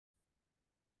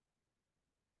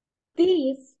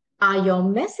These are your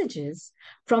messages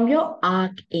from your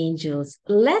archangels.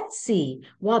 Let's see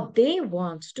what they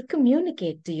want to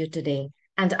communicate to you today.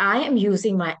 And I am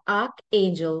using my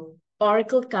archangel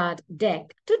oracle card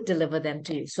deck to deliver them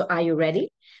to you. So are you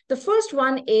ready? The first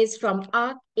one is from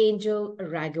Archangel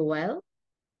Raguel,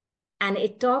 and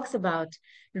it talks about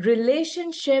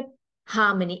relationship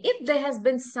harmony. If there has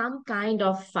been some kind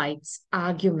of fights,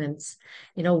 arguments,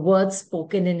 words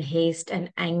spoken in haste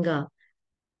and anger,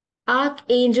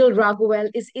 Archangel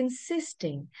Raguel is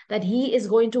insisting that he is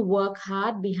going to work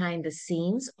hard behind the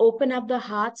scenes, open up the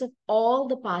hearts of all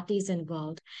the parties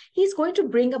involved. He's going to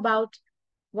bring about,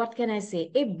 what can I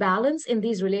say, a balance in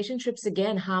these relationships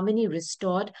again, harmony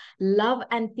restored, love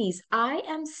and peace. I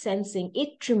am sensing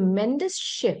a tremendous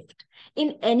shift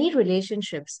in any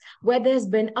relationships where there's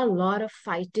been a lot of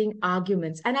fighting,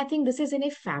 arguments. And I think this is in a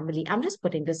family. I'm just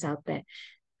putting this out there.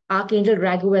 Archangel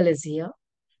Raguel is here.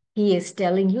 He is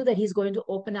telling you that he's going to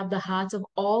open up the hearts of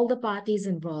all the parties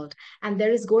involved, and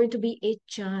there is going to be a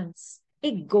chance,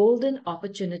 a golden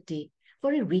opportunity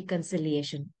for a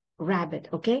reconciliation. Grab it,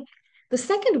 okay? The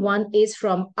second one is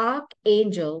from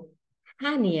Archangel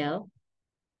Haniel,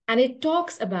 and it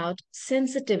talks about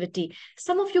sensitivity.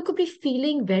 Some of you could be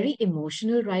feeling very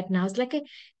emotional right now. It's like an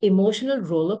emotional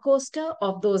roller coaster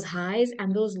of those highs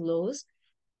and those lows.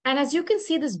 And as you can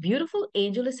see, this beautiful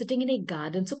angel is sitting in a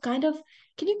garden. So, kind of,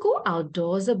 can you go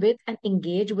outdoors a bit and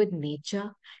engage with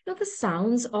nature? The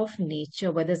sounds of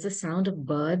nature, whether it's the sound of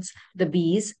birds, the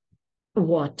bees,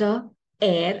 water,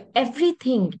 air,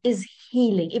 everything is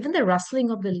healing, even the rustling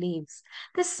of the leaves.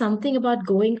 There's something about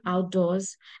going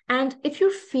outdoors. And if you're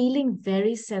feeling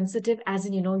very sensitive, as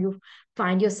in, you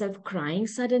find yourself crying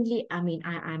suddenly, I mean,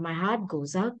 my heart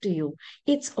goes out to you.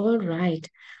 It's all right.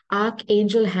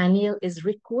 Archangel Haniel is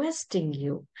requesting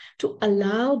you to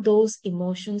allow those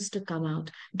emotions to come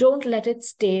out. Don't let it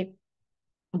stay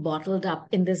bottled up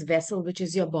in this vessel, which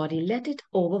is your body. Let it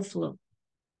overflow.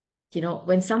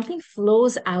 When something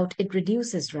flows out, it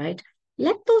reduces, right?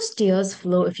 Let those tears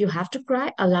flow. If you have to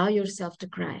cry, allow yourself to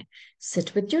cry.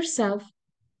 Sit with yourself.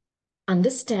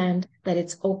 Understand that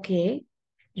it's okay.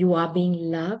 You are being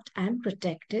loved and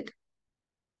protected.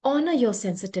 Honor your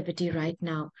sensitivity right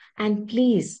now. And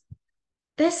please,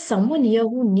 there's someone here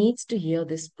who needs to hear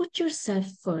this. Put yourself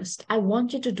first. I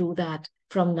want you to do that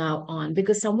from now on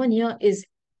because someone here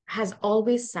has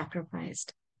always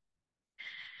sacrificed.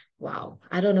 Wow,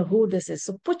 I don't know who this is.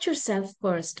 So put yourself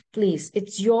first, please.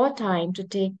 It's your time to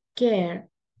take care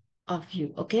of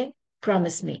you, okay?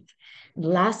 Promise me.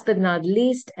 Last but not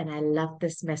least, and I love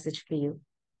this message for you.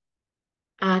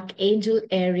 Archangel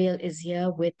Ariel is here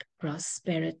with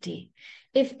prosperity.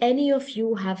 If any of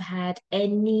you have had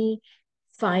any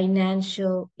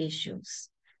financial issues,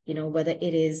 whether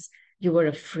it is you were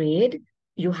afraid,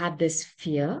 you had this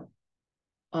fear,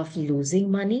 of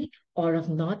losing money or of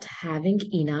not having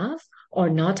enough or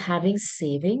not having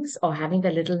savings or having the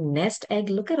little nest egg.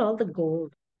 Look at all the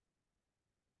gold.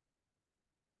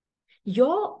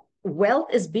 Your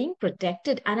wealth is being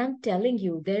protected. And I'm telling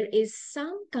you, there is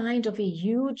some kind of a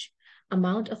huge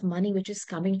amount of money which is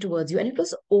coming towards you. And it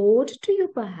was owed to you,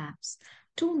 perhaps.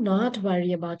 Do not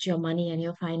worry about your money and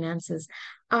your finances.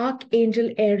 Archangel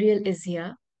Ariel is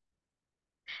here.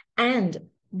 And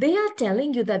they are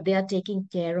telling you that they are taking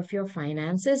care of your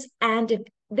finances. And if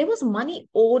there was money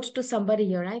owed to somebody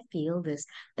here, I feel this,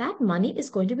 that money is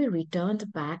going to be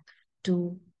returned back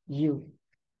to you.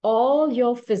 All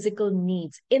your physical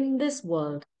needs in this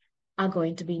world are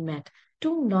going to be met.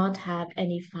 Do not have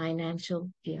any financial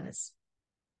fears.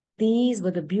 These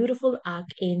were the beautiful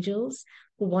archangels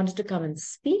who wanted to come and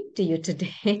speak to you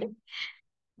today.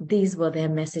 These were their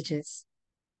messages.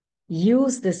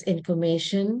 Use this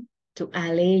information to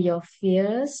allay your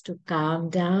fears, to calm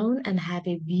down, and have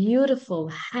a beautiful,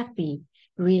 happy,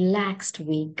 relaxed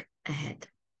week ahead.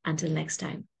 Until next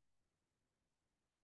time.